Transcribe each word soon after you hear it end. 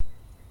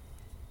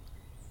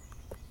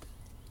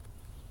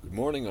Good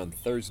morning on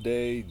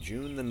Thursday,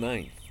 June the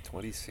 9th,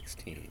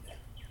 2016.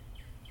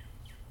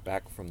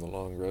 Back from the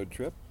long road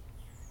trip,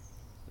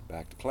 and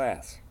back to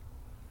class.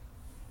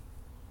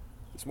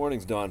 This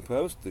morning's Dawn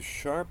Post, the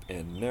sharp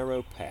and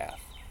narrow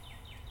path.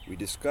 We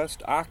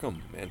discussed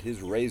Occam and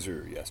his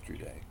razor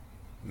yesterday,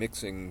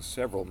 mixing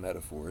several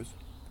metaphors.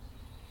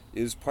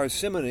 Is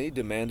parsimony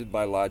demanded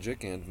by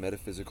logic and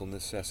metaphysical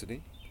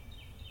necessity?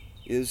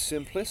 Is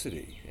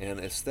simplicity an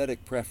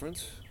aesthetic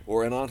preference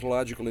or an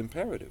ontological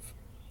imperative?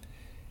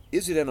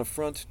 Is it an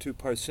affront to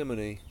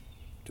parsimony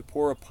to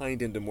pour a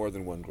pint into more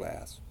than one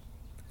glass?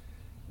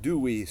 Do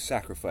we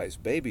sacrifice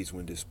babies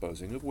when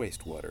disposing of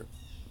wastewater?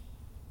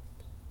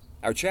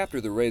 Our chapter,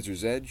 The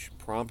Razor's Edge,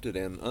 prompted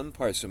an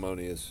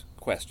unparsimonious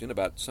question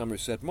about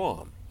Somerset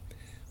Maugham,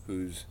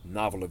 whose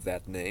novel of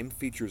that name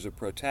features a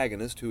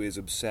protagonist who is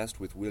obsessed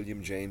with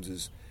William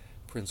James's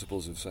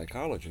Principles of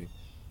Psychology.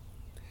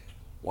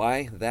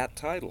 Why that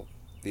title?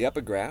 The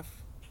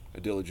epigraph, a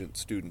diligent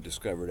student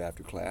discovered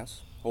after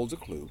class, holds a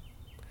clue.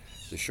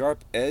 The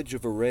sharp edge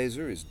of a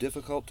razor is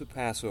difficult to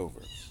pass over.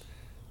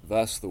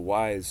 Thus the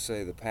wise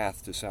say the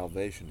path to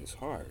salvation is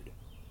hard.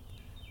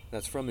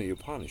 That's from the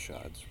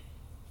Upanishads.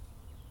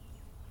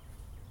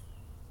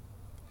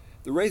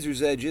 The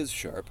razor's edge is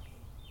sharp,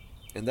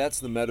 and that's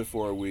the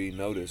metaphor we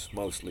notice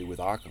mostly with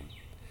Occam.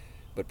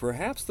 But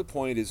perhaps the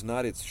point is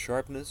not its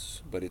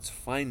sharpness, but its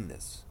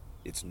fineness,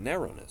 its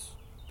narrowness.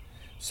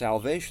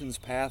 Salvation's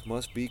path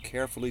must be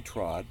carefully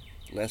trod,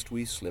 lest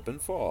we slip and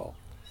fall.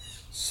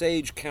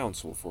 Sage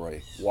counsel for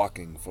a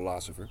walking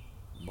philosopher.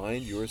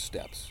 Mind your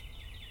steps.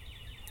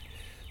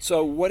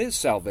 So, what is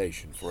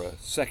salvation for a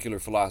secular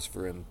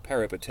philosopher and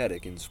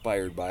peripatetic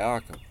inspired by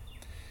Occam?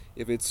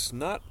 If it's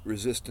not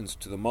resistance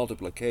to the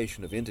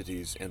multiplication of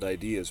entities and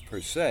ideas per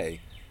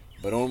se,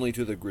 but only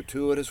to the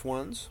gratuitous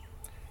ones,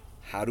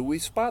 how do we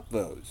spot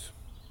those?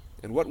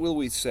 And what will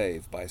we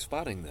save by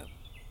spotting them?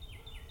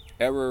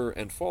 Error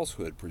and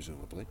falsehood,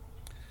 presumably.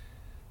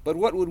 But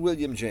what would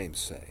William James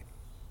say?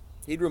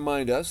 He'd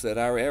remind us that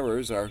our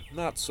errors are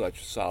not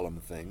such solemn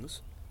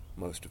things,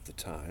 most of the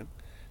time.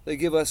 They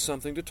give us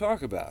something to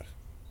talk about.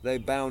 They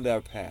bound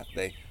our path.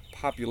 They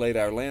populate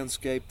our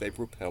landscape. They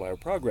propel our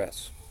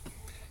progress.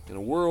 In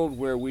a world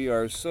where we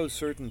are so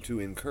certain to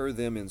incur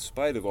them in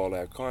spite of all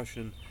our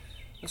caution,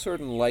 a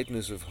certain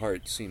lightness of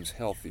heart seems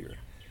healthier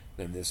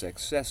than this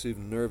excessive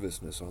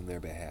nervousness on their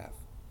behalf.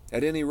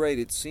 At any rate,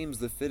 it seems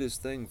the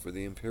fittest thing for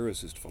the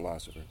empiricist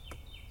philosopher.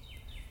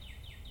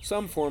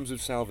 Some forms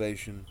of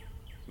salvation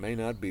may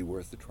not be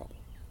worth the trouble.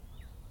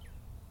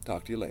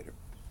 Talk to you later.